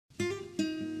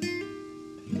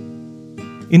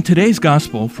In today's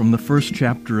Gospel, from the first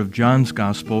chapter of John's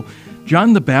Gospel,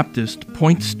 John the Baptist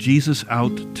points Jesus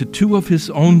out to two of his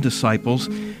own disciples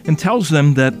and tells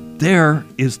them that there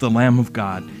is the Lamb of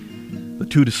God. The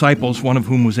two disciples, one of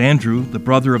whom was Andrew, the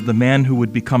brother of the man who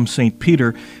would become St.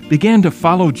 Peter, began to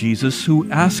follow Jesus, who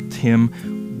asked him,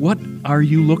 "What are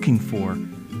you looking for?"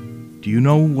 Do you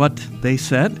know what they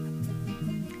said?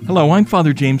 Hello, I'm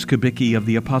Father James Kubicki of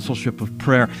the Apostleship of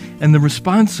Prayer, and the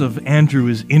response of Andrew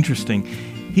is interesting.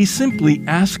 He simply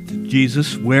asked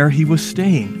Jesus where he was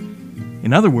staying.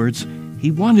 In other words,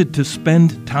 he wanted to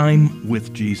spend time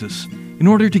with Jesus in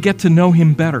order to get to know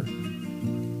him better.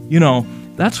 You know,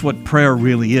 that's what prayer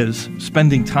really is,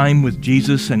 spending time with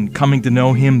Jesus and coming to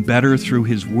know him better through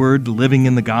his word, living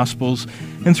in the Gospels,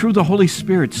 and through the Holy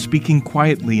Spirit speaking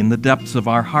quietly in the depths of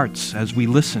our hearts as we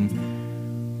listen.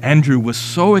 Andrew was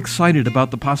so excited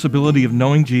about the possibility of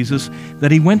knowing Jesus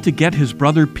that he went to get his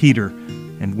brother Peter.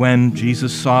 And when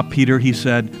Jesus saw Peter, he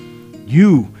said,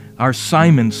 "You are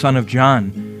Simon, son of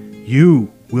John. You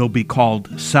will be called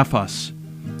Cephas."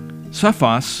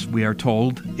 Cephas, we are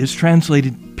told, is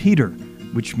translated Peter,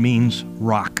 which means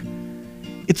rock.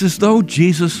 It's as though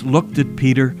Jesus looked at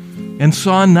Peter and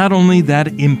saw not only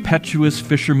that impetuous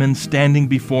fisherman standing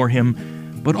before him,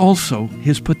 but also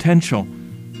his potential.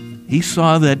 He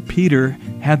saw that Peter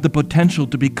had the potential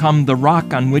to become the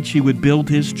rock on which he would build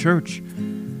his church.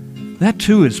 That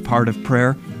too is part of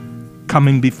prayer,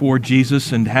 coming before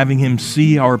Jesus and having him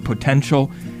see our potential,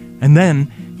 and then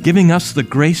giving us the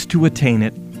grace to attain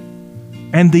it.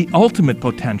 And the ultimate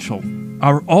potential,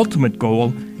 our ultimate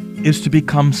goal, is to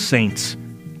become saints,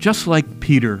 just like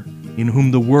Peter, in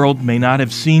whom the world may not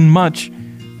have seen much,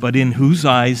 but in whose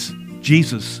eyes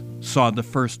Jesus saw the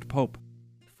first pope.